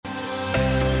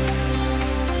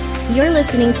You're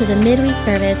listening to the midweek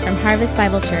service from Harvest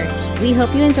Bible Church. We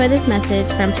hope you enjoy this message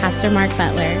from Pastor Mark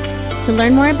Butler. To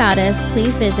learn more about us,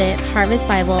 please visit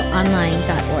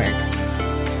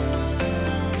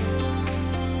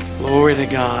harvestbibleonline.org. Glory to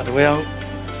God. Well,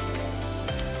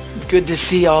 good to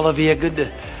see all of you. Good to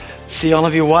see all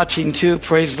of you watching too.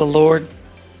 Praise the Lord.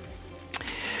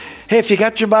 Hey, if you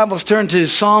got your Bibles, turn to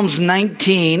Psalms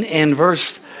 19 and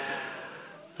verse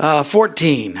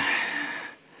 14.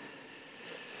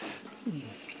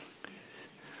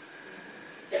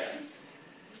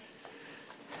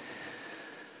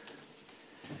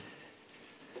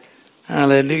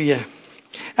 Hallelujah.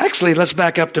 Actually, let's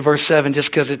back up to verse 7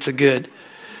 just because it's a good.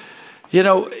 You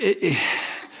know,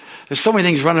 there's so many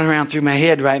things running around through my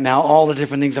head right now, all the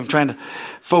different things I'm trying to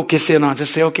focus in on.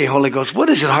 Just say, okay, Holy Ghost, what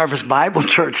is it Harvest Bible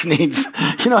Church needs?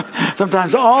 You know,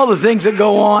 sometimes all the things that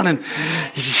go on and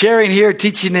sharing here,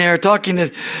 teaching there, talking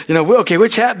to, you know, okay,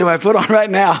 which hat do I put on right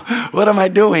now? What am I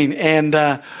doing? And,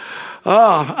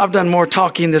 I've done more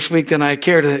talking this week than I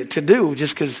care to do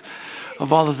just because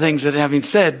of all the things that having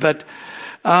said. But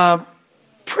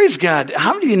praise God.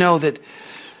 How do you know that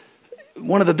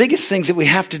one of the biggest things that we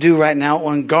have to do right now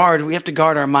we have to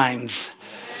guard our minds.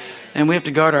 And we have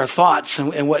to guard our thoughts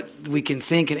and what we can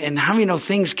think. And how many know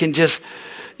things can just,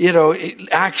 you know,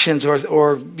 actions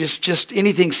or just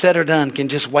anything said or done can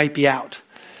just wipe you out.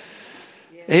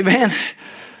 Yeah. Amen?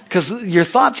 Because your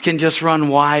thoughts can just run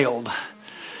wild.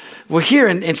 Well, here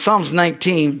in Psalms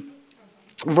 19,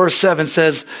 verse 7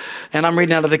 says, and I'm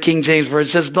reading out of the King James Version,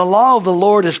 it says, the law of the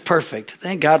Lord is perfect.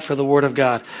 Thank God for the word of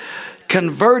God.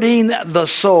 Converting the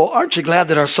soul. Aren't you glad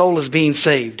that our soul is being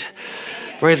saved?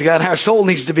 Praise God. Our soul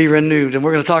needs to be renewed. And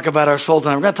we're going to talk about our soul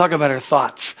tonight. We're going to talk about our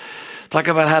thoughts. Talk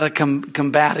about how to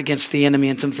combat against the enemy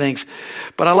and some things.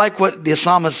 But I like what the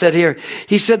psalmist said here.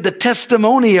 He said, the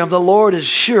testimony of the Lord is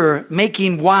sure,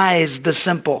 making wise the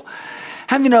simple.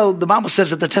 How many know the Bible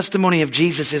says that the testimony of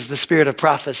Jesus is the spirit of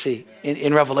prophecy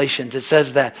in Revelations? It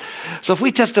says that. So if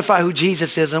we testify who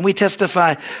Jesus is and we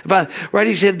testify about, right,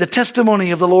 he said the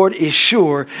testimony of the Lord is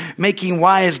sure, making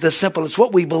wise the simple. It's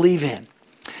what we believe in.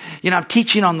 You know, I'm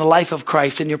teaching on the life of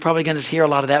Christ, and you're probably going to hear a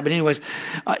lot of that. But anyways,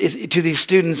 to these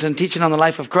students and teaching on the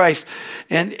life of Christ,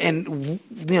 and you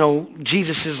know,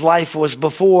 Jesus' life was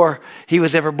before he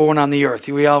was ever born on the earth.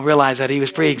 We all realize that he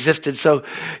was pre-existed. So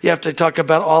you have to talk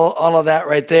about all of that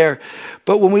right there.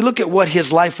 But when we look at what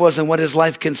his life was and what his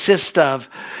life consists of,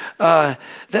 that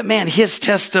man, his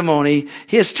testimony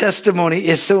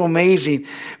is so amazing.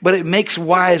 But it makes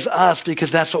wise us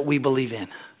because that's what we believe in.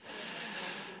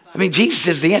 I mean, Jesus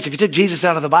is the answer. If you took Jesus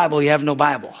out of the Bible, you have no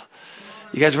Bible.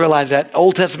 You guys realize that?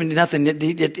 Old Testament, nothing.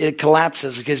 It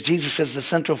collapses because Jesus is the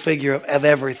central figure of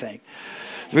everything.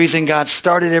 The reason God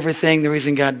started everything, the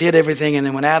reason God did everything, and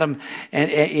then when Adam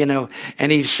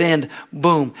and Eve sinned,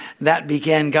 boom, that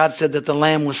began. God said that the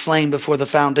Lamb was slain before the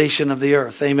foundation of the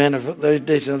earth. Amen. Of the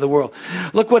foundation of the world.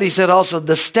 Look what he said also.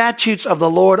 The statutes of the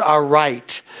Lord are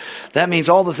right. That means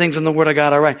all the things in the Word of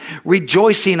God are right.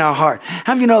 Rejoicing our heart.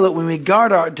 How many of you know that when we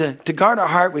guard to guard our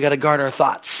heart, we got to guard our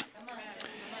thoughts?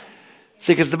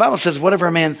 See, because the Bible says, whatever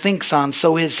a man thinks on,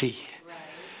 so is he.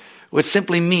 Which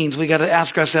simply means we got to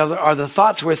ask ourselves, are the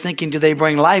thoughts we're thinking, do they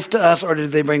bring life to us or do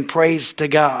they bring praise to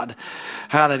God?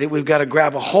 We've got to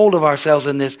grab a hold of ourselves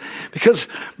in this. Because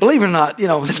believe it or not, you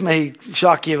know, this may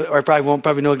shock you or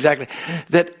probably know exactly,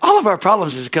 that all of our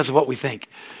problems is because of what we think.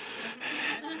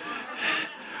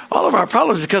 All of our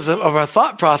problems is because of our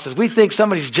thought process. We think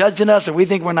somebody's judging us, or we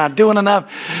think we're not doing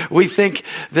enough. We think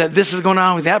that this is going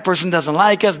on, that person doesn't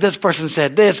like us, this person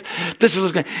said this is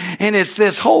what's going on. And it's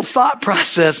this whole thought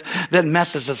process that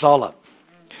messes us all up.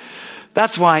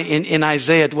 That's why in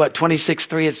Isaiah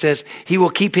 26:3 it says, he will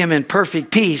keep him in perfect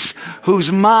peace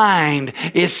whose mind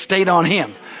is stayed on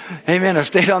him. Amen. Or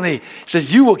stayed on thee. It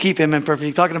says, you will keep him in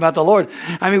perfect. Talking about the Lord.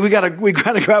 I mean, we got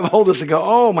to grab a hold of this and go,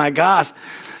 oh my gosh.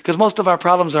 Because most of our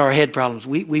problems are our head problems.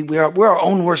 We're our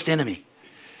own worst enemy.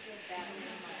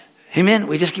 Amen.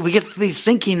 We get these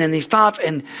thinking and these thoughts,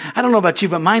 and I don't know about you,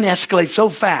 but mine escalate so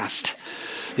fast.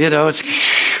 You know, it's,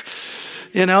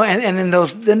 you know, and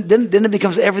then it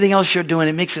becomes everything else you're doing.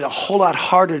 It makes it a whole lot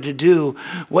harder to do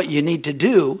what you need to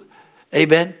do.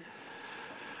 Amen.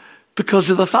 Because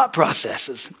of the thought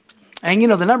processes. And you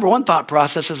know, the number one thought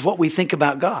process is what we think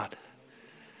about God.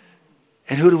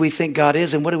 And who do we think God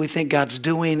is, and what do we think God's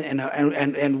doing,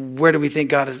 and where do we think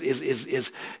God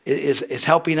is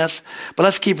helping us? But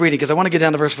let's keep reading because I want to get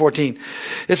down to verse 14.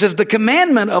 It says, the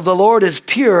commandment of the Lord is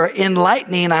pure,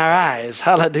 enlightening our eyes.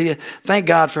 Hallelujah. Thank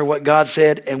God for what God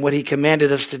said and what he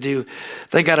commanded us to do.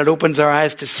 Thank God it opens our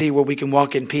eyes to see where we can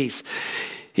walk in peace.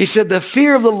 He said, the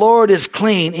fear of the Lord is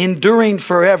clean, enduring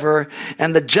forever,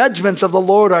 and the judgments of the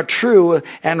Lord are true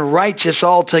and righteous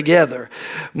altogether.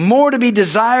 More to be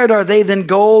desired are they than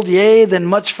gold, yea, than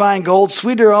much fine gold,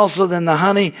 sweeter also than the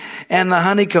honey and the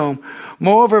honeycomb.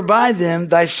 Moreover, by them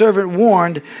thy servant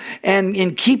warned, and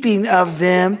in keeping of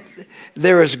them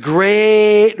there is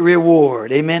great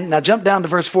reward. Amen. Now jump down to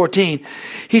verse 14.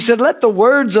 He said, let the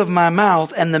words of my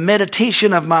mouth and the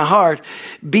meditation of my heart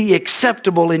be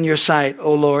acceptable in your sight,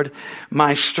 O Lord,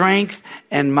 my strength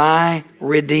and my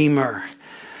redeemer.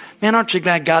 Man, aren't you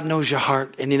glad God knows your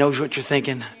heart and he knows what you're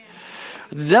thinking?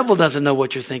 The devil doesn't know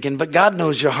what you're thinking, but God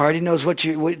knows your heart. He knows what's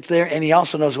there, and he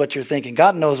also knows what you're thinking.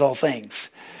 God knows all things.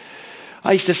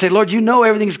 I used to say, Lord, you know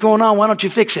everything's going on. Why don't you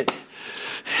fix it?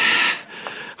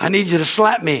 I need you to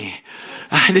slap me.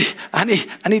 I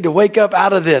need to wake up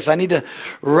out of this. I need to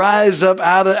rise up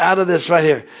out of this right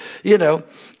here. You know,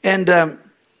 and the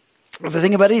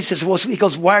thing about it, he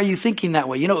goes, why are you thinking that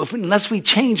way? You know, unless we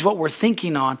change what we're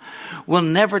thinking on, we'll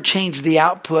never change the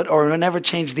output, or we'll never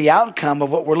change the outcome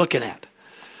of what we're looking at.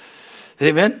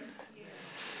 Amen?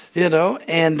 You know,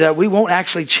 and we won't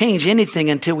actually change anything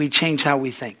until we change how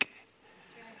we think.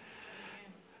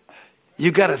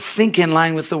 You got to think in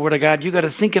line with the Word of God. You got to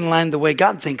think in line the way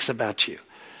God thinks about you.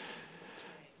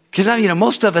 Because, you know,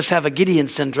 most of us have a Gideon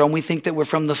syndrome. We think that we're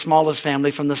from the smallest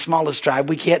family, from the smallest tribe.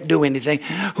 We can't do anything.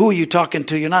 Who are you talking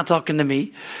to? You're not talking to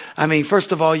me. I mean,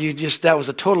 first of all, that was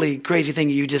a totally crazy thing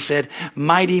you just said.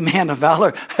 Mighty man of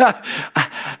valor.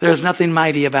 There's nothing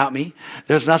mighty about me.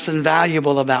 There's nothing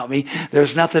valuable about me.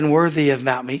 There's nothing worthy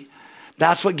about me.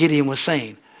 That's what Gideon was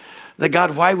saying. That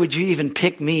God, why would you even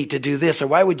pick me to do this? Or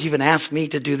why would you even ask me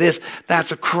to do this?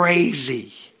 That's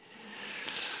crazy.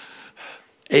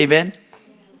 Amen.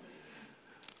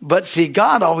 But see,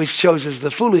 God always chooses the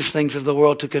foolish things of the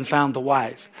world to confound the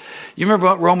wise. You remember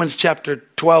what Romans chapter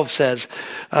 12 says?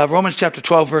 Romans chapter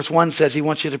 12 verse 1 says he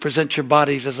wants you to present your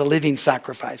bodies as a living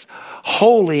sacrifice,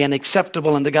 holy and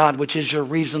acceptable unto God, which is your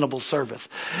reasonable service.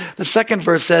 The second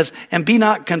verse says, and be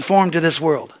not conformed to this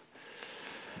world,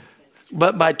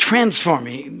 but by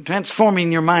transforming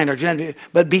your mind,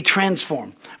 but be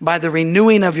transformed by the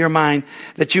renewing of your mind,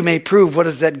 that you may prove what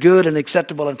is that good and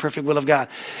acceptable and perfect will of God.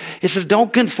 It says,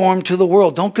 don't conform to the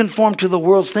world. Don't conform to the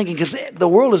world's thinking, because the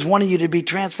world is wanting you to be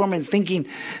transformed and thinking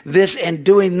this and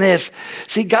doing this.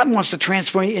 See, God wants to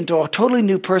transform you into a totally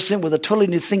new person with a totally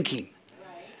new thinking.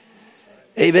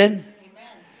 Right. Amen?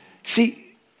 See,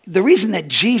 the reason that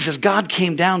God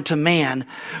came down to man,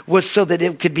 was so that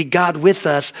it could be God with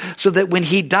us, so that when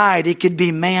he died, it could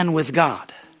be man with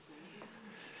God.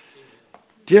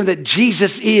 Do you know that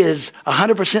Jesus is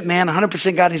 100% man,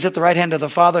 100% God? He's at the right hand of the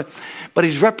Father, but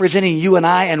he's representing you and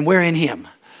I, and we're in him.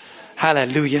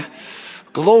 Hallelujah.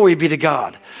 Glory be to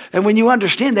God. And when you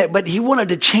understand that, but he wanted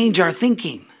to change our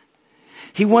thinking.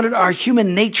 He wanted our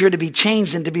human nature to be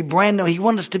changed and to be brand new. He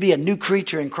wanted us to be a new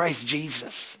creature in Christ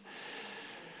Jesus.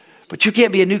 But you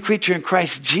can't be a new creature in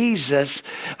Christ Jesus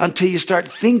until you start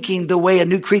thinking the way a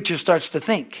new creature starts to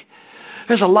think.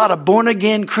 There's a lot of born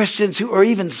again Christians who are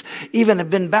even have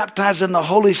been baptized in the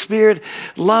Holy Spirit,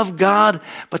 love God,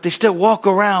 but they still walk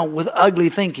around with ugly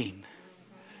thinking.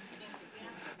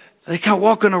 They kind of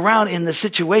walking around in the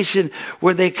situation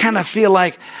where they kind of feel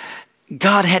like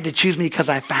God had to choose me because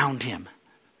I found him.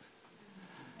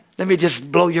 Let me just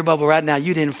blow your bubble right now.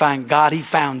 You didn't find God, he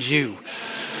found you.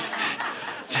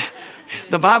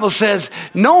 The Bible says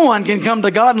no one can come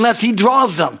to God unless he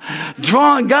draws them.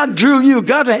 God drew you.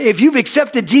 God, if you've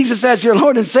accepted Jesus as your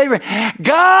Lord and Savior,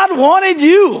 God wanted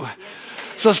you.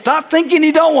 So stop thinking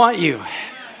he don't want you.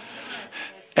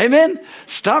 Amen.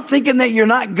 Stop thinking that you're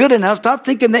not good enough. Stop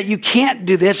thinking that you can't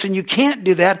do this and you can't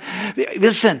do that.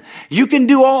 Listen, you can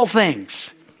do all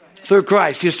things through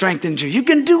Christ who strengthens you. You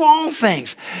can do all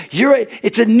things.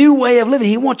 It's a new way of living.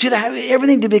 He wants you to have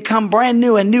everything to become brand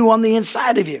new and new on the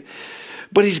inside of you.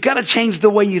 But he's got to change the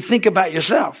way you think about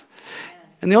yourself.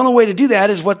 And the only way to do that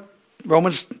is what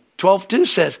Romans 12:2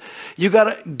 says. You got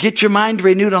to get your mind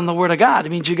renewed on the Word of God. It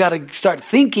means you got to start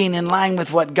thinking in line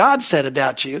with what God said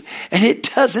about you. And it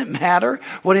doesn't matter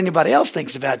what anybody else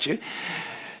thinks about you.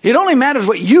 It only matters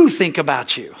what you think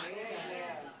about you.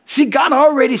 See, God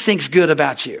already thinks good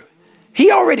about you.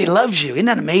 He already loves you. Isn't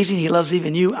that amazing? He loves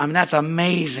even you. I mean, that's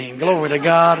amazing. Glory to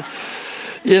God.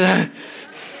 You know.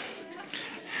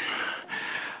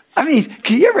 I mean,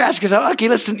 can you ever ask yourself, okay,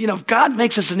 listen, if God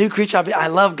makes us a new creature, I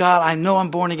love God. I know I'm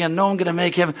born again. I know I'm going to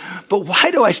make heaven. But why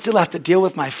do I still have to deal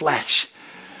with my flesh?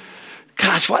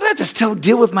 Gosh, why do I have to still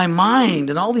deal with my mind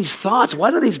and all these thoughts?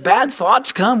 Why do these bad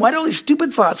thoughts come? Why do all these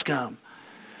stupid thoughts come?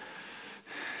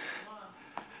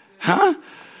 Huh?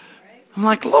 I'm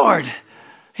like, Lord,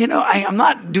 I'm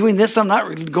not doing this. I'm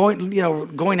not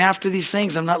going after these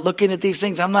things. I'm not looking at these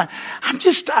things. I'm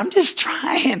just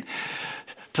trying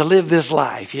to live this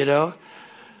life,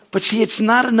 But see, it's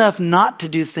not enough not to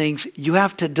do things. You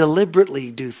have to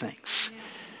deliberately do things.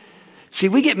 See,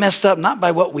 we get messed up not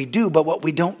by what we do, but what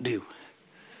we don't do.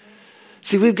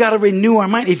 See, we've got to renew our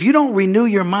mind. If you don't renew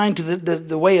your mind to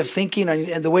the way of thinking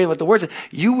and the way of the words,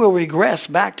 you will regress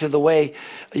back to the way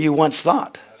you once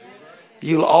thought.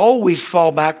 You'll always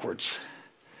fall backwards.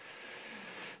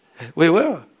 We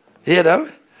will, I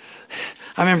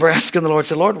remember asking the Lord,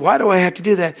 said, Lord, why do I have to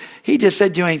do that? He just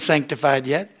said, you ain't sanctified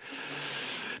yet.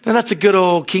 Now that's a good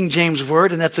old King James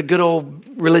word, and that's a good old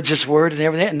religious word and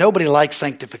everything. And nobody likes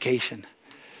sanctification.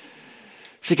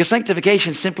 See, because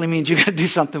sanctification simply means you got to do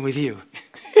something with you.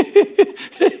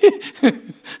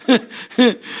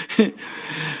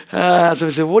 So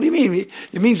we said, what do you mean?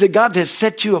 It means that God has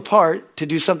set you apart to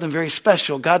do something very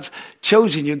special. God's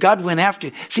chosen you. God went after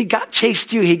you. See, God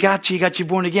chased you. He got you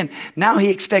born again. Now he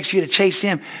expects you to chase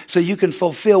him so you can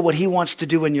fulfill what he wants to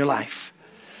do in your life.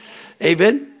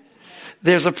 Amen?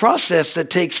 There's a process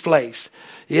that takes place,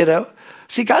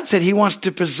 See, God said he wants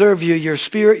to preserve you, your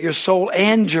spirit, your soul,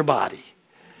 and your body.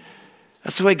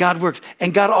 That's the way God works.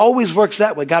 And God always works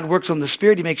that way. God works on the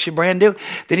spirit. He makes you brand new.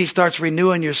 Then he starts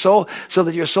renewing your soul so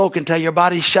that your soul can tell your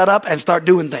body, shut up and start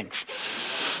doing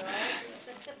things.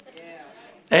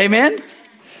 Amen?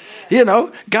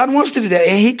 God wants to do that.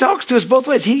 And he talks to us both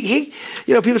ways.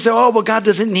 People say, oh, well, God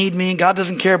doesn't need me and God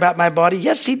doesn't care about my body.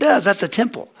 Yes, he does. That's a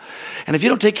temple. And if you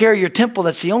don't take care of your temple,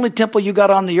 that's the only temple you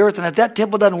got on the earth. And if that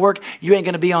temple doesn't work, you ain't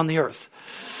going to be on the earth.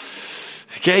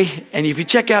 Okay, and if you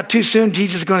check out too soon,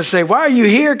 Jesus is going to say, why are you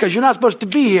here? Because you're not supposed to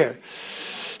be here.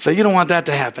 So you don't want that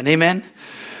to happen. Amen?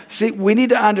 See, we need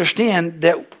to understand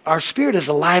that our spirit is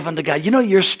alive unto God.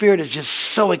 Your spirit is just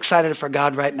so excited for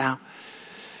God right now.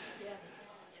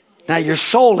 Now, your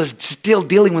soul is still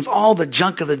dealing with all the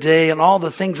junk of the day and all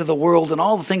the things of the world and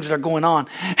all the things that are going on.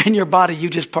 And your body, you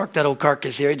just parked that old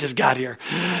carcass here. It just got here.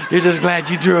 You're just glad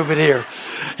you drove it here.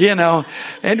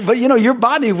 But your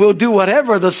body will do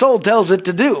whatever the soul tells it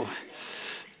to do.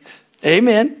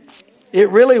 Amen. It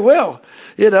really will,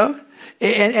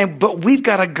 but we've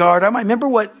got to guard. I might remember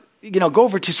what, go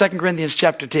over to 2 Corinthians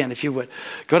chapter 10, if you would.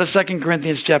 Go to 2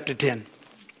 Corinthians chapter 10.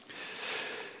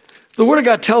 The Word of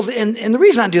God tells, and the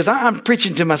reason I do is I'm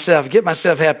preaching to myself, get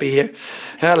myself happy here.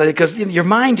 Hallelujah. Because your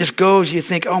mind just goes, you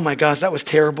think, oh my gosh, that was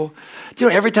terrible.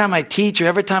 Every time I teach or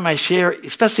every time I share,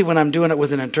 especially when I'm doing it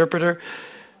with an interpreter,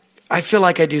 I feel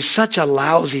like I do such a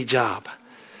lousy job.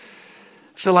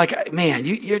 I feel like, man,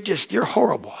 you're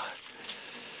horrible.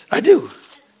 I do.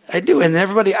 And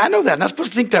everybody, I know that. I'm not supposed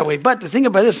to think that way. But the thing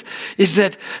about this is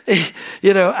that,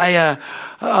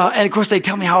 and of course they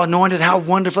tell me how anointed, how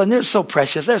wonderful, and they're so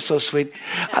precious. They're so sweet.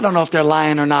 I don't know if they're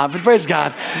lying or not, but praise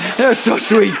God. They're so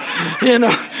sweet, And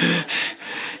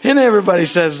everybody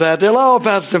says that. They're, oh,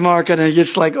 Pastor Mark, and it's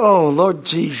just like, oh, Lord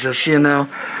Jesus,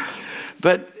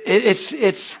 But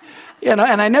it's and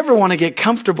I never want to get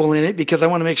comfortable in it because I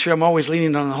want to make sure I'm always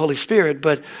leaning on the Holy Spirit.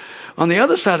 But on the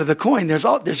other side of the coin, there's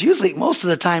usually, most of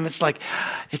the time, it's like,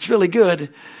 it's really good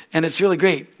and it's really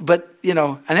great. But, and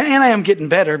I am getting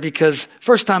better because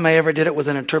first time I ever did it with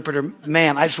an interpreter,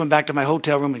 man, I just went back to my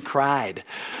hotel room and cried.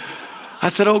 I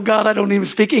said, oh God, I don't even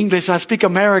speak English. I speak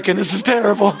American. This is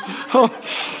terrible. Oh,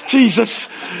 Jesus.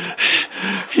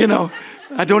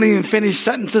 I don't even finish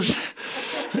sentences.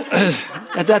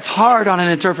 And that's hard on an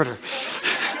interpreter.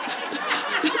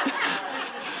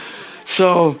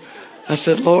 So I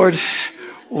said, Lord,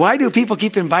 why do people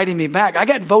keep inviting me back? I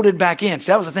got voted back in.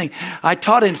 So that was the thing. I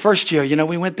taught in first year.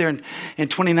 We went there in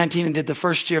 2019 and did the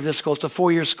first year of this school. It's a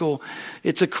 4-year school.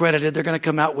 It's accredited. They're going to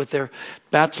come out with their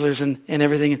bachelor's and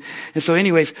everything. And so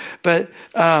anyways,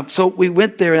 so we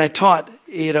went there and I taught,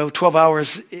 12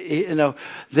 hours,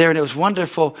 there. And it was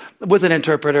wonderful with an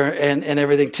interpreter and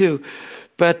everything too.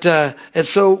 But, and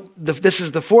so this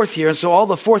is the 4th year. And so all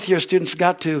the 4th year students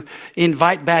got to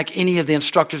invite back any of the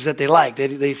instructors that they liked.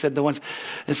 They said the ones.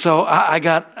 And so I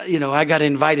got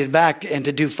invited back and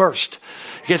to do first.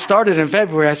 Get started in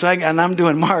February. And I'm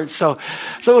doing March. So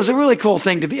it was a really cool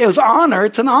thing to be. It was an honor.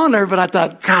 It's an honor. But I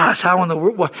thought, gosh, how in the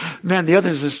world, man, the other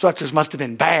instructors must have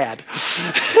been bad.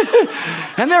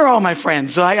 And they're all my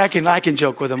friends. So I can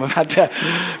joke with them about that.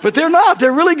 But they're not.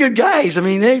 They're really good guys. I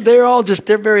mean, they're all just,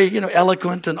 they're very,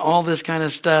 eloquent and all this kind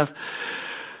of stuff.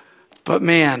 But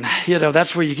man,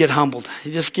 that's where you get humbled.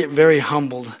 You just get very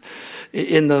humbled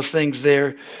in those things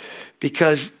there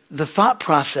because the thought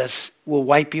process will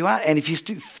wipe you out. And if you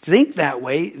think that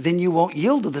way, then you won't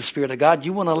yield to the Spirit of God.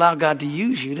 You won't allow God to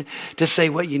use you to say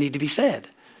what you need to be said.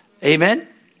 Amen?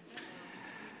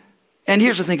 And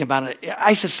here's the thing about it. I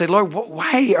used to say, Lord,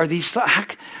 why are these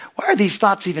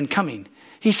thoughts even coming?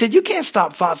 He said, you can't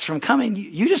stop thoughts from coming.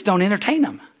 You just don't entertain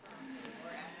them.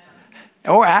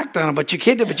 Or act on them, but you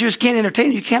can't do. But you just can't entertain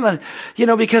them. You can't let,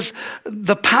 because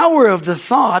the power of the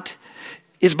thought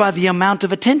is by the amount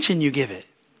of attention you give it.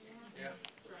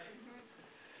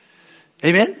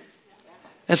 Amen.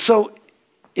 And so,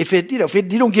 if you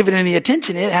don't give it any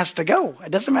attention, it has to go.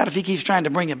 It doesn't matter if he keeps trying to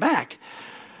bring it back.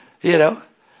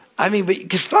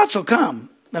 Because thoughts will come.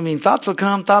 Thoughts will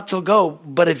come, thoughts will go.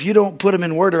 But if you don't put them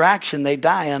in word or action, they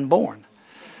die unborn.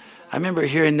 I remember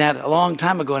hearing that a long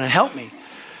time ago, and it helped me.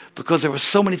 Because there were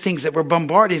so many things that were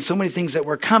bombarding, so many things that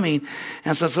were coming.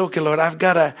 And so I said, okay, Lord, I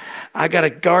gotta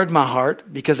guard my heart,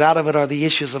 because out of it are the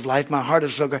issues of life. My heart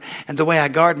is so guarded. And the way I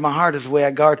guard my heart is the way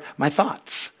I guard my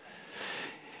thoughts.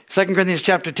 2 Corinthians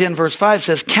chapter 10, verse 5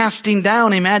 says, casting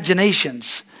down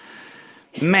imaginations.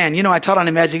 Man, I taught on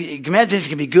imagination. Imagination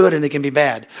can be good and it can be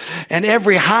bad. And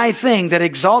every high thing that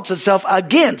exalts itself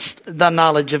against the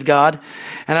knowledge of God.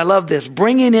 And I love this,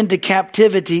 bringing into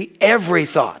captivity every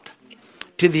thought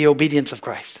to the obedience of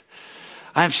Christ.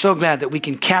 I'm so glad that we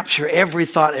can capture every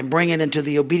thought and bring it into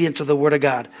the obedience of the Word of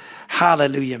God.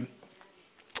 Hallelujah.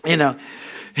 And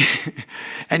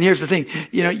here's the thing,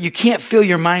 you can't fill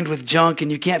your mind with junk, and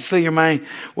you can't fill your mind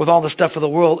with all the stuff of the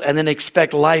world and then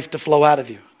expect life to flow out of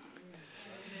you.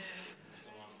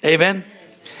 Amen.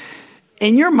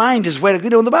 And your mind is where,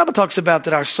 the Bible talks about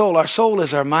that our soul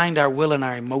is our mind, our will, and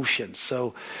our emotions.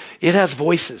 So it has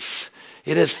voices.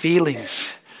 It has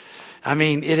feelings.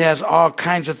 It has all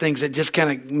kinds of things that just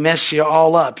kind of mess you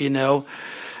all up, How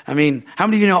many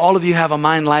of you know all of you have a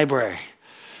mind library?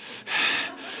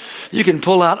 You can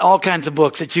pull out all kinds of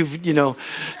books that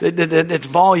it's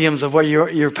volumes of where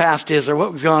your past is, or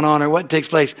what was going on, or what takes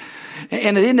place.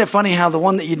 And isn't it funny how the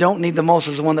one that you don't need the most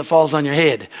is the one that falls on your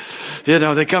head?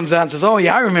 That comes out and says, oh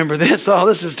yeah, I remember this. Oh,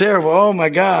 this is terrible. Oh my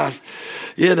gosh.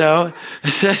 But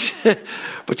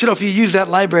if you use that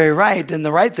library right, then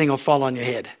the right thing will fall on your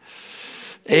head.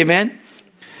 Amen.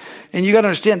 And you got to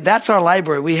understand, that's our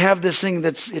library. We have this thing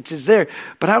it's there.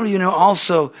 But how do you know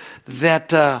also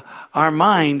that our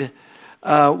mind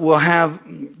will have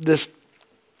this,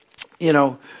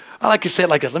 I like to say it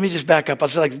like this. Let me just back up. I'll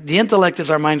say the intellect is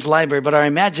our mind's library, but our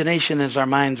imagination is our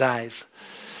mind's eyes.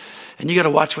 And you got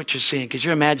to watch what you're seeing, because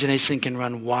your imagination can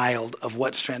run wild of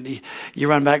what's trending. You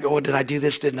run back, oh, did I do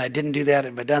this? Didn't I? Didn't do that?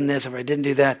 Have I done this? Have I didn't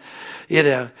do that?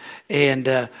 And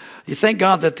you thank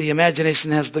God that the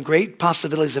imagination has the great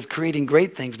possibilities of creating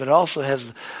great things, but it also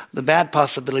has the bad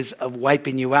possibilities of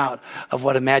wiping you out of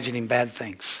imagining bad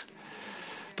things.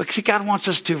 But see, God wants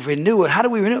us to renew it. How do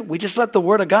we renew it? We just let the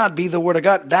Word of God be the Word of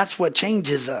God. That's what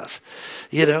changes us.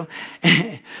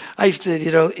 I used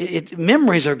to,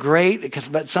 memories are great,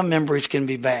 but some memories can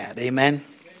be bad. Amen.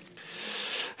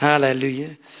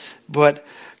 Hallelujah. But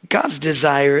God's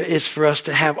desire is for us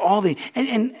to have all the,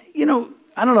 and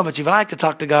I don't know about you, but I like to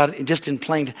talk to God just in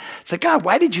plain. Say, God,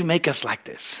 why did you make us like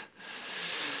this?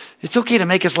 It's okay to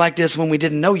make us like this when we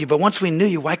didn't know you, but once we knew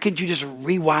you, why couldn't you just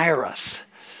rewire us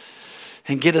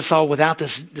and get us all without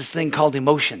this thing called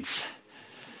emotions?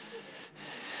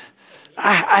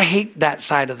 I hate that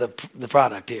side of the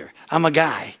product here. I'm a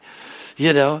guy,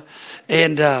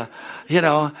 and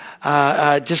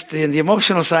just in the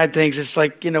emotional side things, it's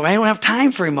like, I don't have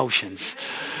time for emotions.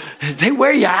 They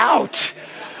wear you out.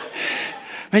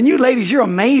 Man, you ladies, you're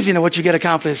amazing at what you get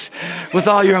accomplished with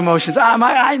all your emotions.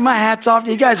 My hat's off.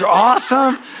 You guys are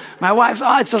awesome. My wife,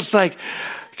 it's just like,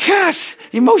 gosh,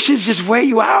 emotions just wear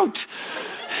you out.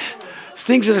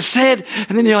 Things that are said,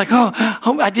 and then you're like, oh,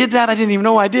 I did that. I didn't even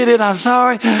know I did it. I'm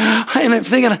sorry. And I'm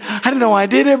thinking, I didn't know I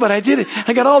did it, but I did it.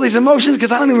 I got all these emotions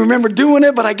because I don't even remember doing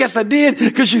it, but I guess I did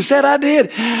because you said I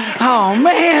did. Oh,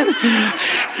 man.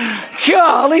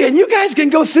 Golly, and you guys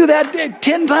can go through that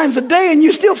 10 times a day and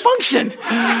you still function.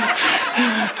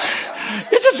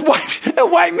 It just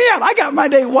wiped me out. I got my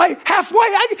day wiped, half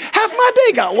my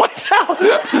day got wiped out.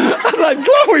 I was like,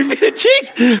 glory be to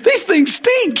Jesus. These things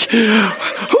stink.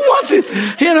 Who wants it?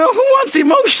 Who wants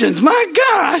emotions? My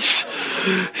gosh.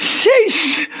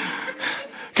 Sheesh.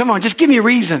 Come on, just give me a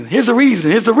reason. Here's the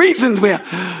reason. Here's the reasons.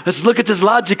 Let's look at this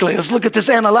logically. Let's look at this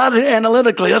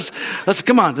analytically. Let's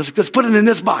come on. Let's put it in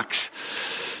this box.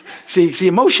 See,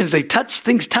 emotions,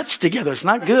 things touch together. It's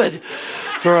not good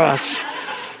for us.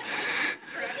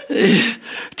 It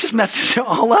just messes it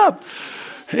all up.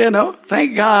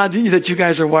 Thank God that you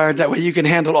guys are wired that way. You can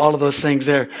handle all of those things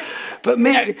there. But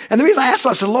man, and the reason I asked,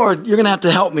 I said, Lord, you're going to have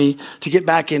to help me to get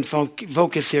back in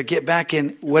focus here, get back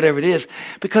in whatever it is.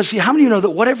 Because how many of you know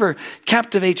that whatever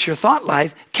captivates your thought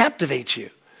life captivates you?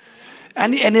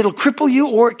 And it'll cripple you,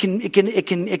 or it can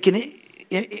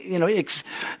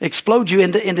explode you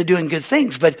into doing good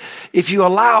things. But if you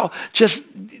allow just,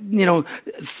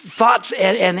 thoughts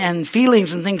and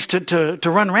feelings and things to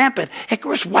run rampant, it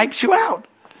just wipes you out.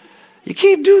 You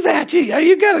can't do that.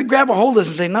 You got to grab a hold of this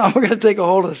and say, no, we're going to take a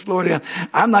hold of this. Lord,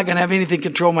 I'm not going to have anything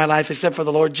control my life except for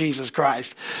the Lord Jesus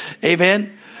Christ.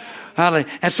 Amen.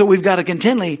 And so we've got to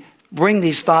continually bring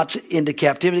these thoughts into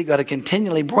captivity. We've got to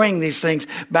continually bring these things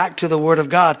back to the Word of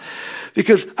God.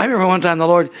 Because I remember one time the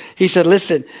Lord, He said,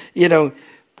 listen,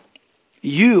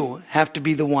 you have to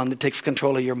be the one that takes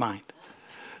control of your mind.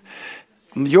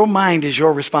 Your mind is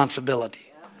your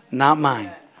responsibility, not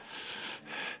mine.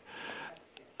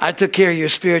 I took care of your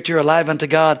spirit. You're alive unto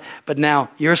God. But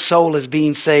now your soul is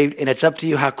being saved, and it's up to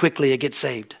you how quickly it gets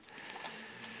saved.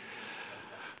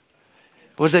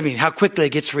 What does that mean? How quickly it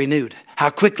gets renewed.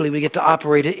 How quickly we get to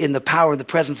operate it in the power and the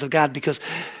presence of God. Because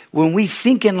when we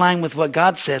think in line with what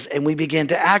God says and we begin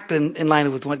to act in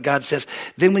line with what God says,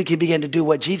 then we can begin to do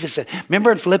what Jesus said.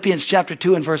 Remember in Philippians chapter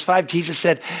 2 and verse 5, Jesus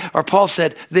said, or Paul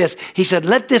said this. He said,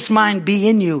 let this mind be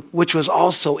in you, which was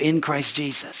also in Christ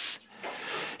Jesus.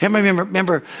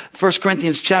 Remember 1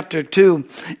 Corinthians chapter 2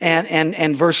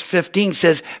 and verse 15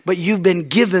 says, but you've been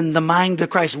given the mind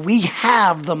of Christ. We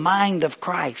have the mind of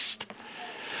Christ.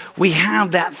 We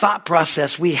have that thought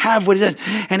process. We have what it is.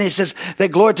 And it says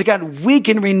that, glory to God, we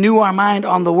can renew our mind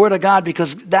on the Word of God,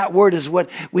 because that Word is what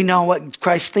we know what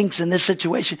Christ thinks in this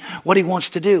situation, what He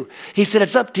wants to do. He said,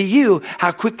 it's up to you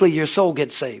how quickly your soul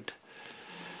gets saved.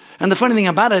 And the funny thing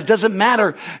about it doesn't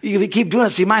matter. You keep doing it.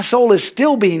 See, my soul is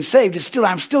still being saved.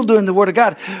 I'm still doing the Word of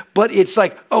God. But it's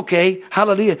like, okay,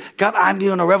 hallelujah. God, I'm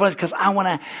doing a revelation because I want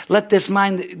to let this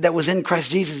mind that was in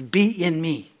Christ Jesus be in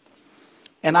me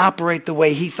and operate the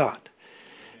way He thought.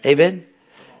 Amen.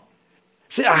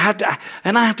 See, I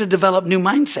have to develop new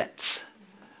mindsets.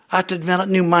 I have to develop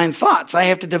new mind thoughts. I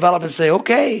have to develop and say,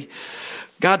 okay,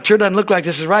 God sure doesn't look like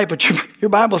this is right, but your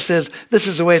Bible says this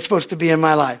is the way it's supposed to be in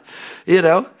my life.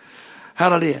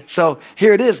 Hallelujah. So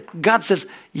here it is. God says,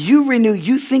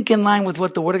 you think in line with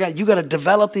what the Word of God, you got to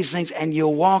develop these things and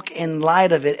you'll walk in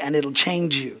light of it and it'll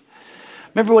change you.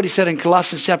 Remember what He said in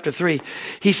Colossians chapter 3.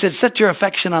 He said, set your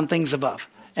affection on things above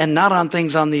and not on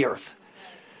things on the earth.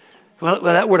 Well,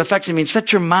 that word affection means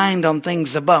set your mind on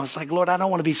things above. It's like, Lord, I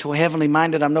don't want to be so heavenly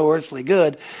minded. I'm no earthly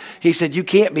good. He said, you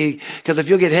can't be, because if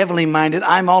you'll get heavenly minded,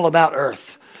 I'm all about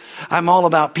earth. I'm all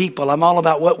about people. I'm all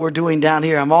about what we're doing down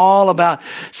here. I'm all about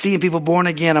seeing people born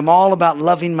again. I'm all about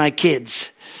loving my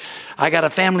kids. I got a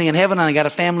family in heaven and I got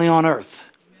a family on earth.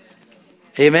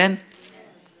 Amen.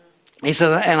 He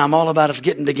said, and I'm all about us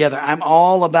getting together. I'm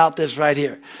all about this right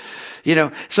here.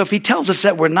 So if He tells us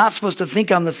that we're not supposed to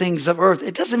think on the things of earth,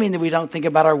 it doesn't mean that we don't think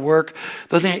about our work.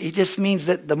 It just means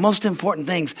that the most important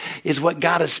things is what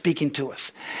God is speaking to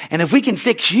us. And if we can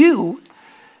fix you,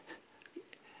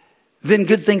 then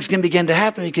good things can begin to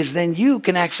happen, because then you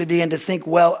can actually begin to think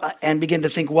well and begin to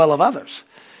think well of others.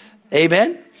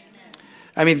 Amen?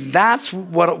 I mean, that's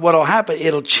what'll happen.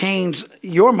 It'll change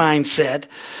your mindset,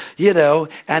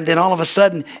 and then all of a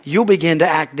sudden you'll begin to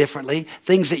act differently.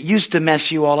 Things that used to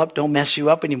mess you all up don't mess you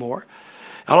up anymore.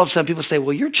 All of a sudden people say,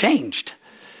 well, you're changed.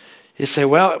 You say,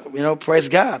 well, praise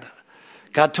God.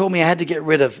 God told me I had to get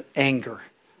rid of anger.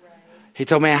 He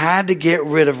told me I had to get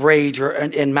rid of rage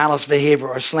and malice behavior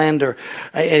or slander.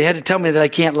 He had to tell me that I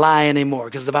can't lie anymore,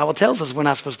 because the Bible tells us we're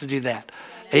not supposed to do that.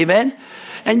 Amen?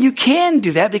 And you can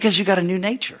do that because you got a new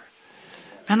nature.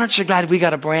 I'm not so glad we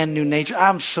got a brand new nature.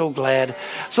 I'm so glad.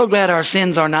 So glad our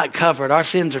sins are not covered. Our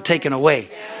sins are taken away.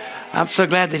 I'm so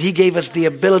glad that He gave us the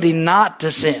ability not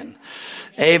to sin.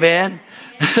 Amen?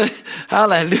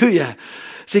 Hallelujah.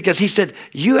 See, because He said,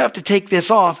 you have to take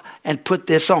this off and put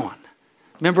this on.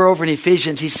 Remember over in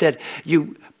Ephesians, He said,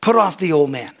 you put off the old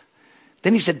man.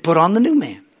 Then He said, put on the new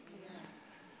man.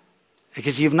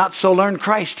 Because you've not so learned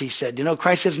Christ, He said.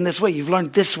 Christ isn't this way. You've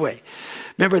learned this way.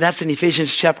 Remember, that's in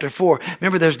Ephesians chapter 4.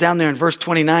 Remember, there's down there in verse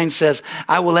 29 says,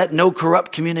 I will let no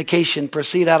corrupt communication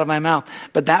proceed out of my mouth,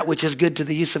 but that which is good to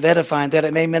the use of edifying, that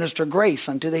it may minister grace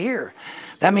unto the hearer.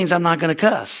 That means I'm not going to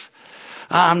cuss.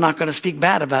 I'm not going to speak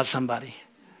bad about somebody.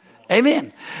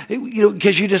 Amen.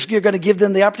 Because you're going to give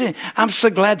them the opportunity. I'm so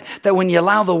glad that when you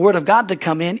allow the Word of God to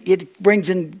come in, it brings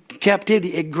in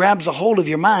captivity. It grabs a hold of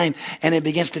your mind and it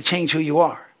begins to change who you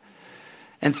are.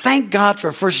 And thank God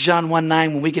for 1 John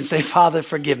 1:9 when we can say, Father,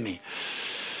 forgive me.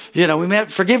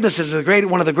 Forgiveness is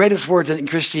one of the greatest words in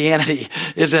Christianity,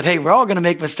 is that, hey, we're all going to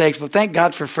make mistakes, but thank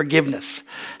God for forgiveness.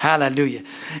 Hallelujah.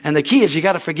 And the key is you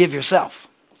got to forgive yourself.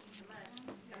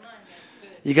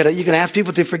 You can ask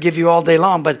people to forgive you all day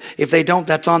long, but if they don't,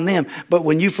 that's on them. But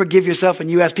when you forgive yourself and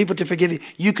you ask people to forgive you,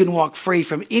 you can walk free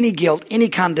from any guilt, any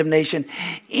condemnation,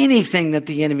 anything that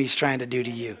the enemy's trying to do to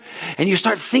you. And you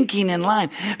start thinking in line.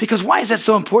 Because why is that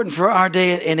so important for our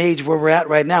day and age where we're at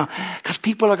right now? Because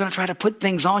people are going to try to put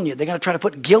things on you. They're going to try to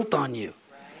put guilt on you.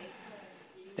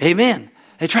 Amen.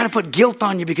 They try to put guilt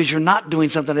on you because you're not doing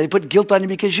something. They put guilt on you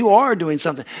because you are doing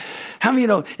something. How many of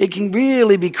you know it can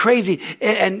really be crazy?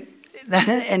 And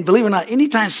believe it or not,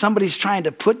 anytime somebody's trying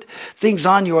to put things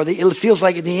on you or it feels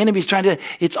like the enemy's trying to,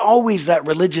 it's always that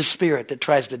religious spirit that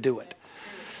tries to do it.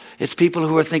 It's people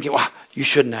who are thinking, well, you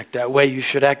shouldn't act that way. You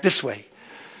should act this way.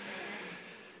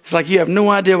 It's like you have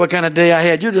no idea what kind of day I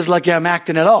had. You're just lucky I'm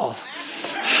acting at all.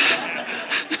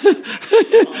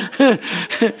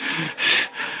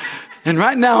 And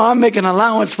right now I'm making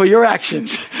allowance for your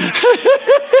actions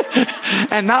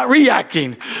and not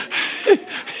reacting.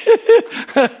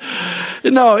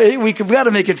 We've got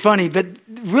to make it funny, but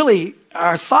really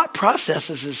our thought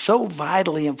processes is so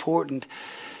vitally important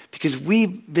because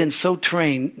we've been so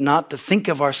trained not to think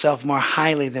of ourselves more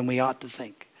highly than we ought to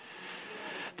think.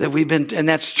 And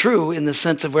that's true in the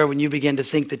sense of where when you begin to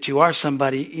think that you are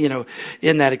somebody,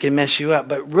 in that it can mess you up.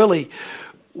 But really,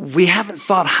 we haven't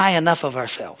thought high enough of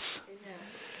ourselves.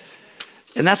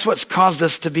 And that's what's caused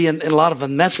us to be in a lot of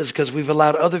messes because we've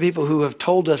allowed other people who have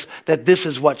told us that this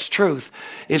is what's truth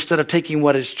instead of taking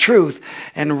what is truth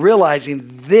and realizing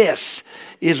this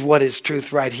is what is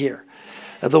truth right here.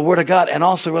 The Word of God, and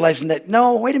also realizing that,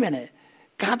 no, wait a minute.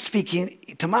 God's speaking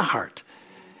to my heart.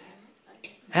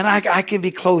 And I can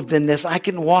be clothed in this. I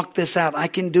can walk this out. I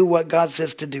can do what God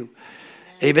says to do.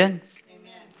 Amen?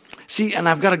 See, and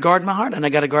I've got to guard my heart and I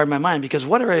got to guard my mind because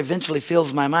whatever eventually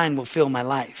fills my mind will fill my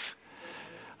life.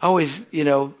 Always,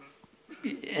 and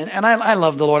I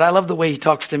love the Lord. I love the way he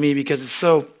talks to me because it's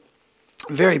so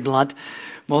very blunt.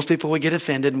 Most people would get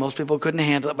offended. Most people couldn't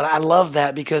handle it. But I love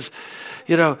that because,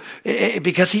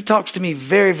 because he talks to me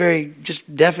very, very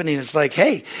just deafening. It's like,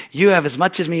 hey, you have as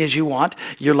much as me as you want.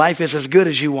 Your life is as good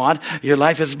as you want. Your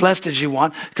life is blessed as you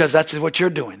want because that's what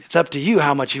you're doing. It's up to you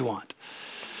how much you want.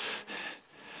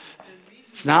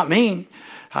 It's not me.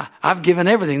 I've given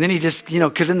everything. Then he just,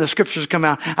 because in the scriptures come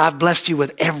out, I've blessed you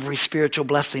with every spiritual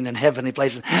blessing in heavenly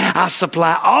places. I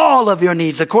supply all of your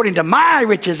needs according to my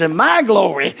riches and my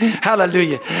glory.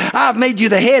 Hallelujah. I've made you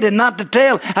the head and not the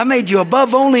tail. I made you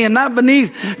above only and not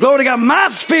beneath. Glory to God. My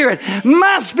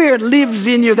spirit lives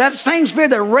in you. That same spirit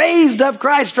that raised up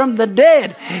Christ from the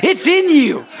dead. It's in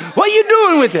you. What are you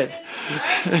doing with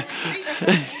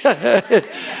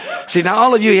it? See, now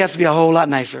all of you, he has to be a whole lot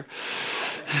nicer.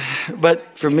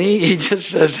 But for me, he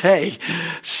just says, hey,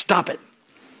 stop it.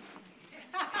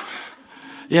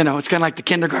 It's kind of like the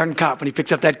kindergarten cop when he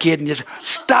picks up that kid and just,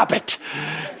 stop it.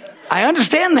 I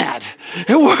understand that.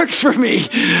 It works for me.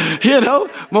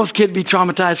 Most kids be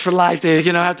traumatized for life. They,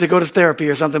 have to go to therapy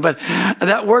or something. But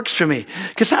that works for me.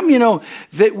 Because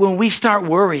that when we start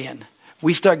worrying,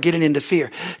 we start getting into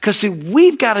fear. Because see,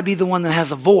 we've got to be the one that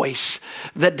has a voice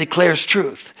that declares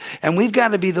truth. And we've got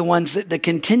to be the ones that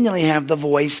continually have the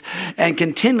voice and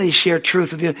continually share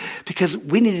truth with you. Because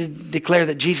we need to declare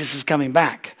that Jesus is coming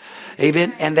back.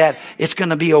 Amen. And that it's going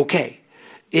to be okay.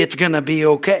 It's going to be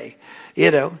okay.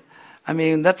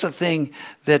 That's a thing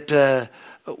that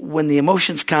when the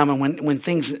emotions come and when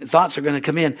thoughts are going to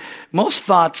come in, most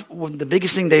thoughts, the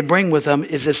biggest thing they bring with them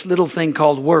is this little thing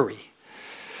called worry.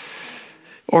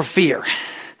 Or fear,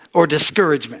 or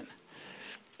discouragement.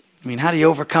 How do you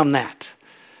overcome that?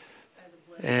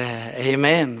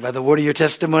 Amen. By the word of your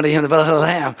testimony and the blood of the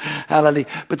Lamb. Hallelujah.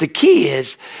 But the key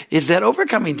is that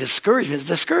overcoming discouragement.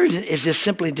 Discouragement is just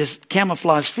simply just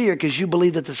camouflage fear because you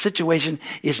believe that the situation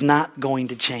is not going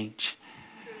to change.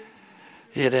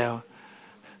 And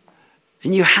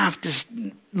you have to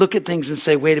look at things and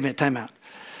say, wait a minute, time out.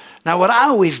 Now, what I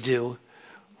always do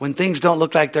when things don't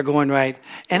look like they're going right.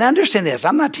 And understand this,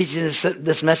 I'm not teaching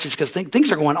this message because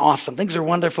things are going awesome. Things are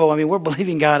wonderful. We're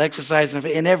believing God, exercising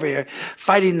in every area,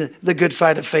 fighting the good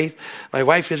fight of faith. My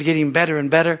wife is getting better and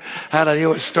better.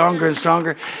 Hallelujah, stronger and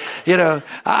stronger.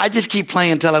 I just keep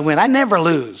playing until I win. I never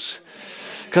lose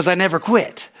because I never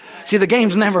quit. See, the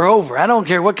game's never over. I don't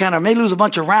care I may lose a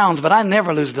bunch of rounds, but I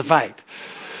never lose the fight.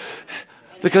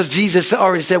 Because Jesus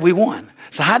already said we won.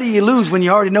 So how do you lose when you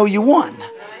already know you won?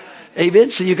 Amen.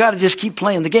 So you got to just keep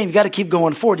playing the game. You got to keep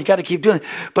going forward. You got to keep doing it.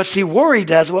 But see,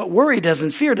 what worry does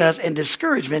and fear does and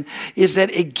discouragement is that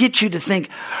it gets you to think,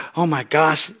 oh my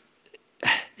gosh,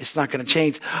 it's not going to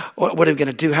change. What are we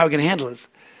going to do? How are we going to handle it?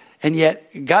 And yet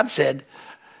God said,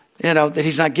 that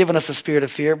he's not given us a spirit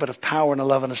of fear, but of power and of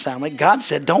love and a sound mind. God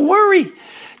said, don't worry.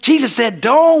 Jesus said,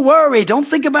 don't worry. Don't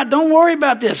worry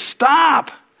about this. Stop.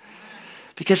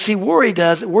 Because see, worry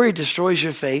destroys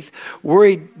your faith.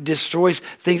 Worry destroys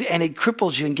things, and it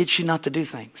cripples you and gets you not to do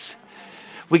things.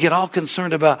 We get all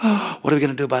concerned about, what are we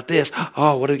going to do about this?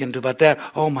 Oh, what are we going to do about that?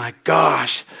 Oh my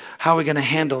gosh, how are we going to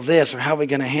handle this or how are we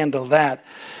going to handle that?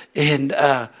 And,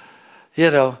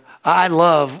 I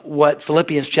love what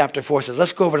Philippians chapter 4 says.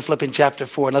 Let's go over to Philippians chapter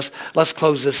 4 and let's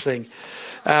close this thing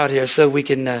out here so we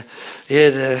can,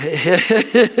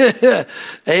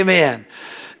 amen.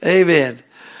 Amen.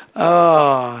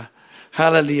 Oh,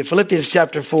 hallelujah. Philippians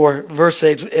chapter 4, verse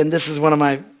 8, and this is one of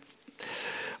my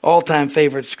all-time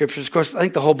favorite scriptures. Of course, I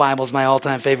think the whole Bible is my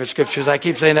all-time favorite scriptures. I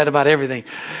keep saying that about everything.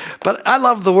 But I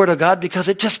love the Word of God because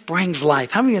it just brings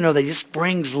life. How many of you know that it just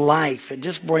brings life? It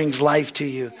just brings life to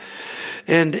you.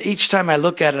 And each time I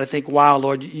look at it, I think, wow,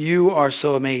 Lord, you are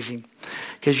so amazing.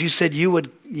 Because you said you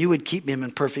would keep me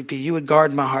in perfect peace. You would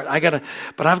guard my heart.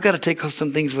 But I've got to take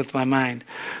some things with my mind.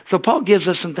 So Paul gives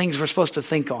us some things we're supposed to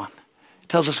think on. He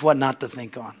tells us what not to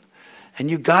think on. And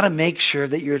you got to make sure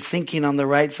that you're thinking on the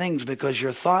right things because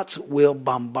your thoughts will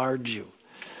bombard you.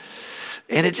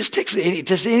 And it just takes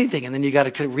anything. And then you got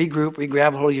to regroup,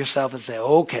 grab a hold of yourself and say,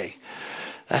 okay,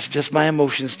 that's just my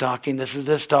emotions talking. This is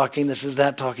this talking. This is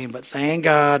that talking. But thank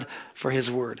God for his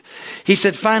word. He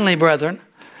said, finally, brethren,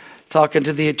 talking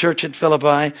to the church at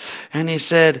Philippi, and he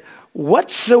said,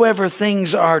 whatsoever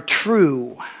things are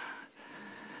true.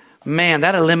 Man,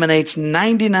 that eliminates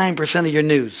 99% of your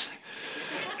news.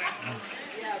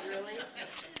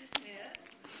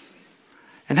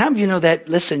 And how many of you know that,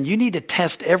 listen, you need to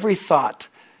test every thought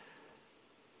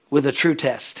with a true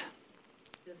test.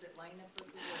 Does it line up with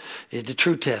the word? It's a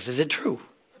true test. Is it true?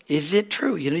 Is it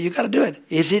true? You got to do it.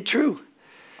 Is it true?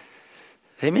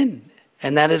 Amen.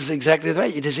 And that is exactly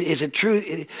right. Is it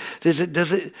true? Does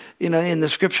it, in the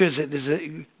scriptures, does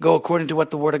it go according to what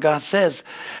the Word of God says?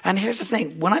 And here's the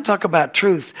thing. When I talk about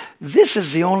truth, this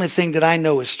is the only thing that I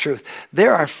know is truth.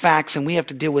 There are facts, and we have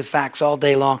to deal with facts all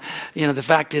day long. The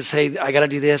fact is, hey, I got to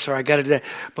do this or I got to do that.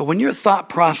 But when your thought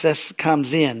process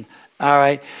comes in, all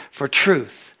right, for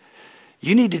truth,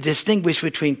 you need to distinguish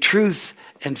between truth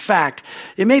and fact.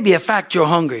 It may be a fact you're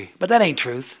hungry, but that ain't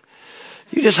truth.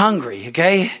 You're just hungry,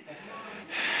 okay?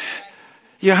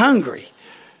 You're hungry.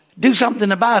 Do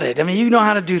something about it. I mean, you know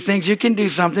how to do things. You can do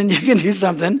something. It's there.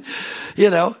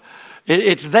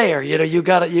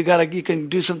 You can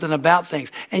do something about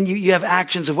things. And you have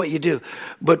actions of what you do.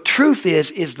 But truth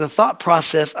is the thought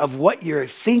process of what you're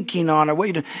thinking on or what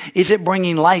you're doing. Is it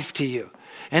bringing life to you?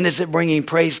 And is it bringing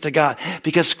praise to God?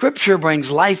 Because scripture brings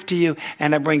life to you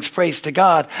and it brings praise to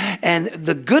God. And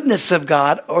the goodness of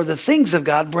God or the things of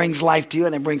God brings life to you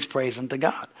and it brings praise unto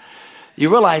God. You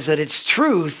realize that it's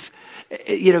truth,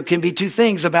 can be two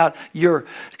things about because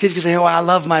you can say, oh, I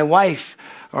love my wife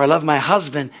or I love my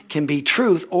husband can be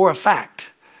truth or a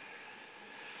fact.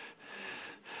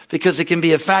 Because it can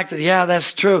be a fact that, yeah,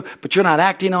 that's true, but you're not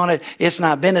acting on it. It's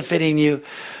not benefiting you.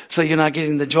 So you're not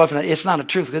getting the joy from it. It's not a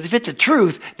truth. Because if it's a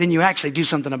truth, then you actually do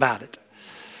something about it.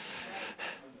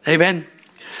 Amen.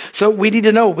 So we need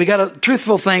to know,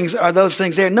 truthful things are those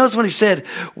things there. Notice when he said,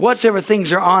 whatsoever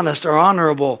things are honest or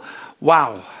honorable.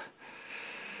 Wow.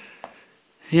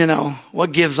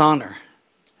 What gives honor?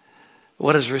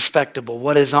 What is respectable?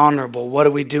 What is honorable? What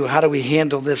do we do? How do we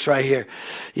handle this right here?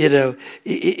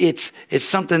 It's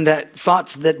something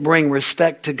thoughts that bring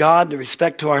respect to God,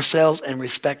 respect to ourselves, and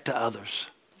respect to others.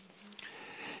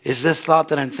 Is this thought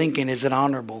that I'm thinking, is it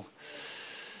honorable?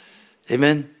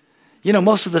 Amen.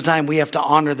 Most of the time we have to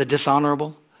honor the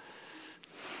dishonorable.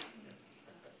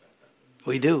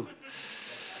 We do.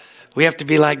 We have to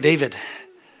be like David.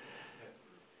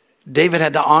 David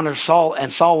had to honor Saul,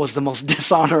 and Saul was the most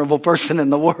dishonorable person in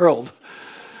the world.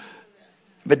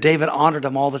 But David honored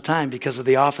him all the time because of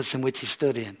the office in which he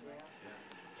stood in.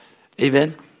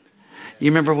 Amen.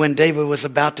 You remember when David was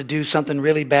about to do something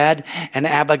really bad and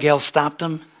Abigail stopped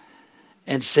him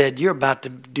and said, you're about to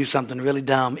do something really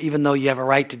dumb, even though you have a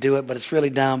right to do it, but it's really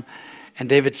dumb. And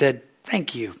David said,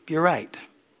 thank you. You're right.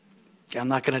 I'm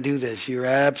not going to do this. You're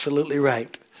absolutely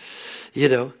right.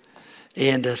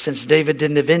 And since David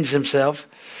didn't avenge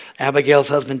himself, Abigail's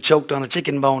husband choked on a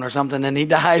chicken bone or something and he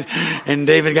died and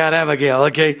David got Abigail.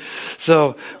 Okay.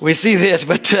 So we see this,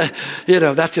 but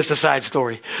that's just a side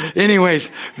story.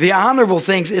 Anyways, the honorable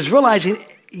things is realizing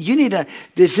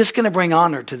is this going to bring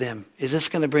honor to them? Is this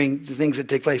going to bring the things that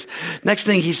take place? Next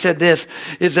thing he said this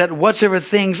is that whatsoever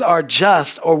things are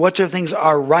just or whatsoever things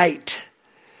are right.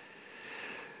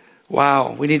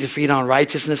 Wow, we need to feed on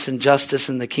righteousness and justice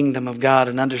in the kingdom of God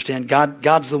and understand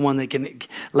God's the one that can,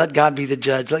 let God be the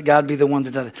judge. Let God be the one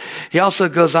that does it. He also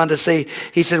goes on to say,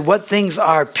 he said, what things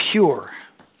are pure?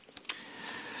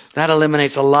 That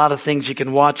eliminates a lot of things you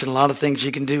can watch and a lot of things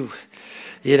you can do.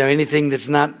 You know, anything that's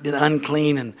not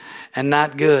unclean and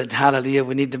not good. Hallelujah.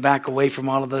 We need to back away from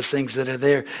all of those things that are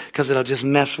there because it'll just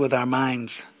mess with our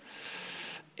minds.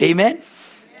 Amen.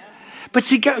 But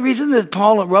see, the reason that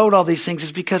Paul wrote all these things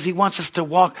is because he wants us to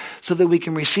walk so that we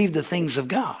can receive the things of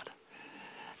God.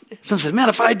 Someone says, man,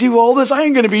 if I do all this, I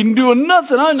ain't going to be doing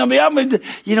nothing.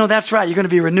 You know, that's right. You're going to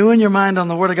be renewing your mind on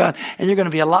the Word of God, and you're going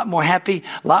to be a lot more happy,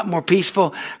 a lot more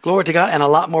peaceful, glory to God, and a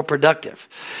lot more productive.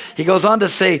 He goes on to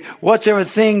say, whatsoever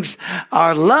things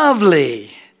are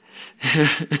lovely.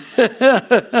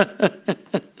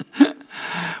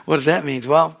 What does that mean?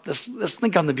 Well, let's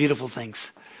think on the beautiful things.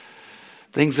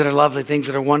 Things that are lovely, things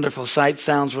that are wonderful, sight,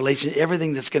 sounds, relation,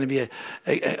 everything that's going to be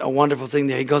a wonderful thing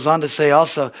there. He goes on to say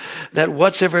also that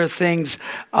whatsoever things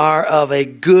are of a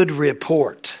good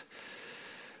report.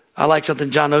 I like something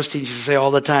John Osteen used to say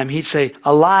all the time. He'd say,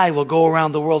 a lie will go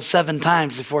around the world 7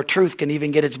 times before truth can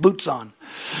even get its boots on.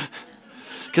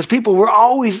 Because people, we're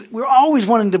always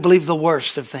wanting to believe the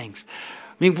worst of things.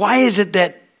 I mean, why is it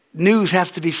that news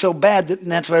has to be so bad that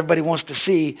that's what everybody wants to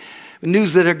see?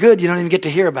 News that are good, you don't even get to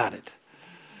hear about it.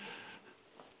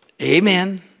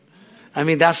 Amen. I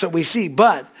mean, that's what we see.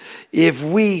 But if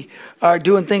we are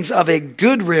doing things of a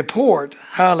good report,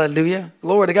 hallelujah,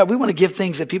 glory to God, we want to give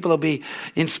things that people will be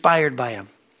inspired by them.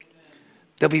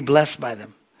 They'll be blessed by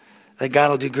them. That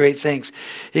God will do great things.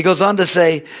 He goes on to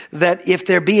say that if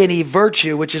there be any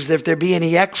virtue, which is if there be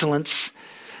any excellence,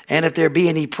 and if there be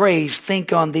any praise,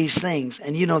 think on these things.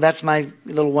 And you know, that's my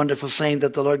little wonderful saying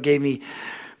that the Lord gave me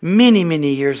many,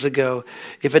 many years ago.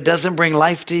 If it doesn't bring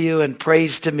life to you and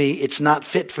praise to me, it's not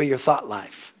fit for your thought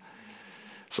life.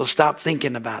 So stop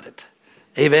thinking about it.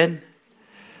 Amen.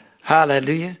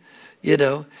 Hallelujah. You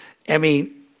know, I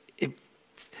mean,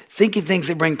 thinking things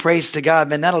that bring praise to God,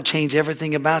 man, that'll change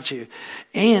everything about you.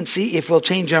 And see, if we'll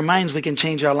change our minds, we can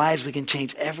change our lives. We can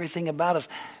change everything about us.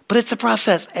 But it's a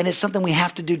process, and it's something we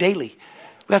have to do daily.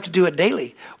 We have to do it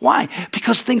daily. Why?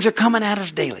 Because things are coming at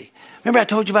us daily. Remember I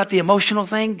told you about the emotional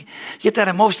thing? You get that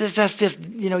emotion, that's just,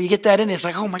 you know, you get that in, it's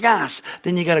like, oh my gosh.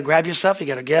 Then you got to grab yourself, you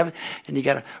got to grab it, and you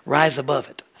got to rise above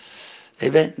it.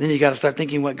 Amen. Then you got to start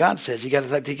thinking what God says. You got to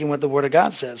start thinking what the Word of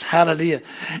God says. Hallelujah.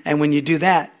 And when you do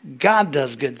that, God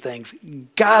does good things.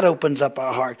 God opens up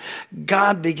our heart.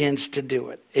 God begins to do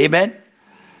it. Amen.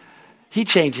 He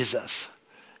changes us,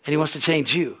 and He wants to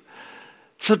change you.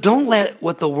 So don't let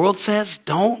what the world says,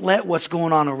 don't let what's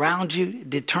going on around you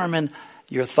determine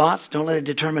your thoughts. Don't let it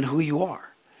determine who you are.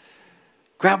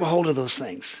 Grab a hold of those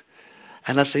things.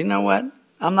 And let's say, you know what?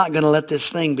 I'm not going to let this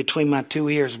thing between my 2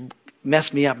 ears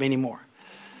mess me up anymore.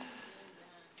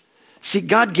 See,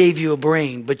 God gave you a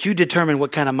brain, but you determine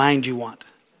what kind of mind you want.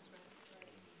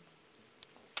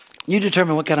 You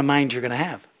determine what kind of mind you're going to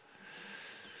have.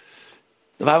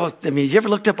 The Bible, I mean, you ever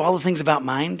looked up all the things about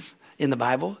minds in the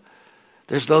Bible?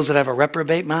 There's those that have a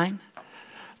reprobate mind.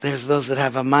 There's those that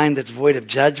have a mind that's void of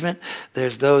judgment.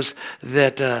 There's those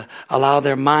that allow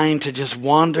their mind to just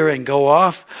wander and go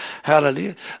off.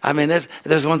 Hallelujah. I mean,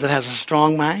 there's ones that has a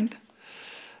strong mind.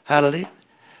 Hallelujah.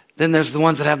 Then there's the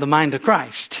ones that have the mind of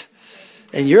Christ.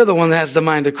 And you're the one that has the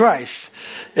mind of Christ.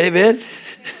 Amen.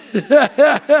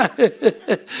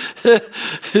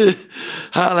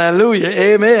 Hallelujah.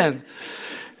 Amen.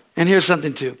 And here's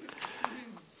something too.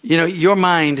 You know, your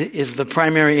mind is the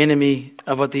primary enemy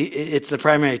of it's the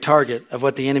primary target of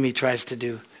what the enemy tries to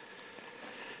do.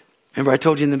 Remember, I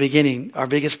told you in the beginning, our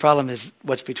biggest problem is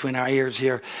what's between our ears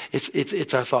here.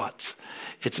 It's our thoughts.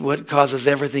 It's what causes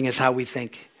everything is how we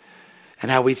think and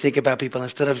how we think about people.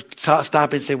 Instead of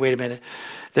stopping and say, wait a minute,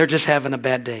 they're just having a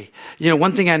bad day. You know,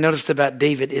 one thing I noticed about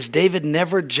David is David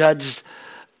never judged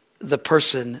the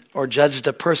person or judged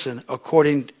a person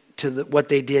according to what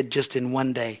they did just in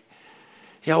one day.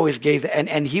 He always gave,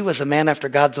 and he was a man after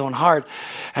God's own heart,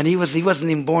 and he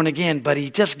wasn't even born again, but he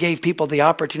just gave people the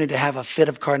opportunity to have a fit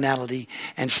of carnality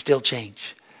and still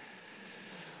change.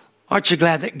 Aren't you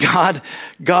glad that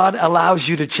God allows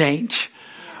you to change?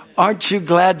 Aren't you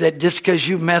glad that just because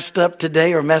you messed up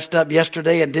today or messed up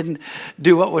yesterday and didn't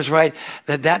do what was right,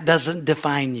 that doesn't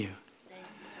define you?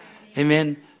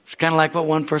 Amen. It's kind of like what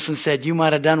one person said, you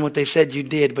might have done what they said you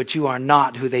did, but you are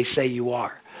not who they say you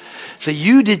are. So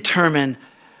you determine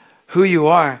who you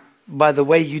are by the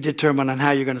way you determine on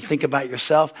how you're going to think about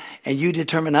yourself, and you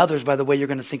determine others by the way you're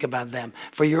going to think about them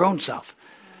for your own self.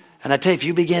 And I tell you, if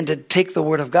you begin to take the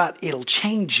Word of God, it'll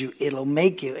change you, it'll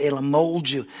make you, it'll mold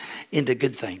you into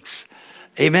good things.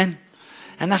 Amen.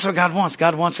 And that's what God wants.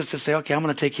 God wants us to say, okay, I'm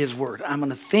going to take his word. I'm going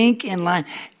to think in line.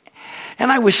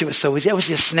 And I wish it was so easy. I wish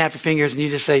you just snap your fingers and you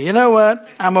just say, you know what?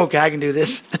 I'm okay. I can do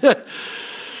this.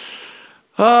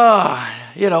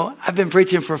 I've been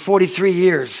preaching for 43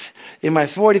 years. In my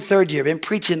 43rd year, I've been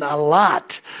preaching a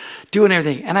lot, doing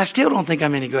everything. And I still don't think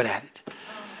I'm any good at it.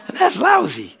 And that's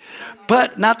lousy.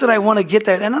 But not that I want to get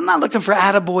that. And I'm not looking for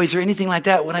attaboys or anything like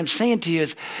that. What I'm saying to you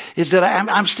is that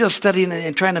I'm still studying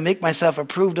and trying to make myself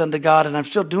approved unto God. And I'm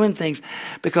still doing things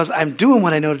because I'm doing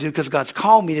what I know to do because God's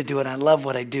called me to do it. And I love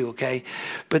what I do, okay?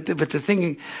 But the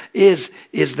thing is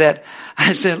that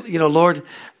I said, Lord,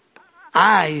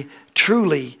 I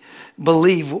truly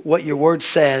believe what your word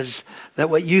says, that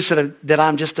what you said, that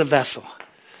I'm just a vessel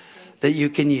that you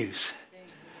can use.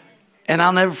 And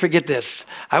I'll never forget this.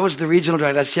 I was the regional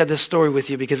director. I shared this story with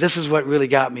you because this is what really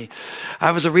got me.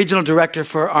 I was a regional director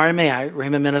for RMAI,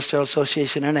 Raymond Ministerial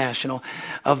Association International,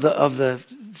 of the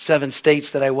 7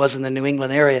 states that I was in the New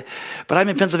England area. But I'm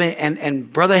in Pennsylvania,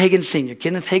 and Brother Hagin Sr.,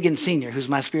 Kenneth Hagin Sr., who's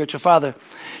my spiritual father,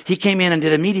 he came in and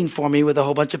did a meeting for me with a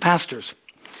whole bunch of pastors.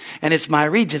 And it's my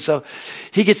region. So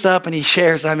he gets up and he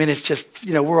shares. I mean, it's just,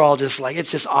 we're all just like, it's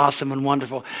just awesome and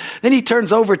wonderful. Then he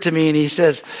turns over to me and he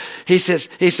says,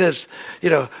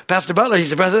 Pastor Butler, he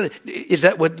said, Brother, is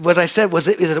that what I said? Was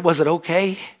it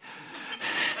okay?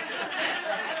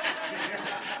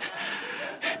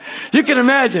 You can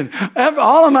imagine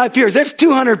all of my peers. There's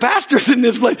 200 pastors in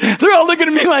this place. They're all looking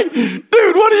at me like, dude,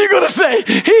 what are you going to say?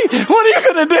 What are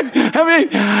you going to do? I mean,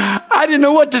 I didn't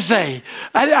know what to say.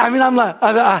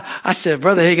 I said,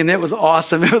 Brother Hagin, that was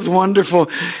awesome. It was wonderful.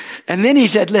 And then he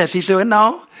said, no.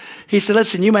 He said,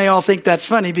 listen, you may all think that's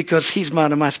funny because he's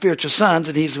one of my spiritual sons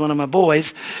and he's one of my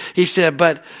boys. He said,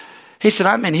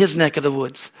 I'm in his neck of the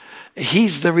woods.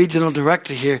 He's the regional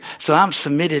director here, so I'm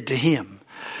submitted to him.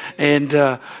 And,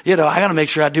 I got to make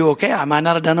sure I do okay. I might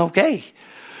not have done okay.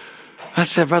 I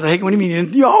said, Brother Hagin, what do you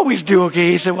mean? You always do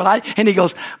okay. He said, and he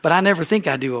goes, but I never think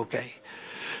I do okay.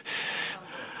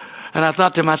 And I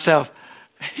thought to myself,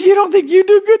 you don't think you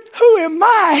do good? Who am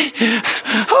I?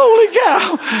 Holy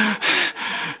cow.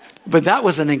 But that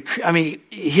was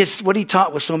what he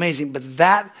taught was so amazing. But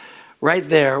that right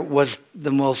there was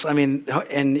the most, and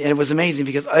it was amazing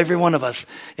because every one of us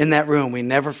in that room, we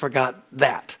never forgot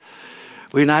that.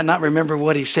 We not remember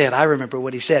what he said. I remember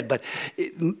what he said. But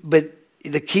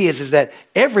the key is that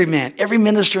every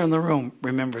minister in the room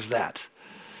remembers that.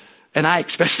 And I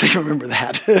especially remember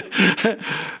that.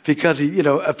 Because,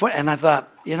 and I thought,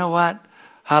 you know what?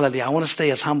 Hallelujah. I want to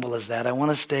stay as humble as that. I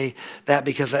want to stay that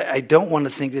because I don't want to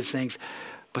think these things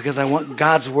because I want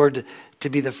God's word to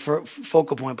be the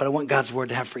focal point, but I want God's word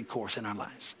to have free course in our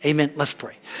lives. Amen. Let's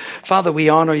pray. Father, we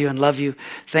honor you and love you.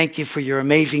 Thank you for your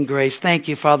amazing grace. Thank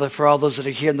you, Father, for all those that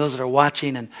are here and those that are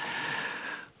watching. And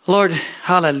Lord,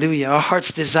 hallelujah. Our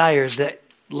heart's desire is that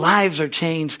lives are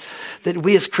changed, that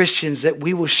we as Christians, that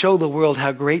we will show the world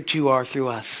how great you are through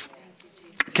us.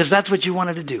 Because that's what you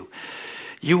wanted to do.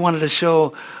 You wanted to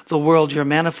show the world your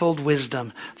manifold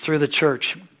wisdom through the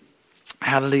church.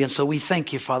 Hallelujah. And so we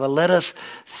thank you, Father. Let us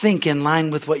think in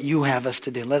line with what you have us to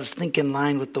do. Let us think in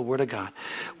line with the word of God.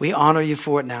 We honor you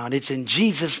for it now. And it's in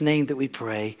Jesus' name that we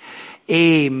pray.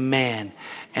 Amen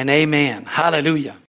and amen. Hallelujah.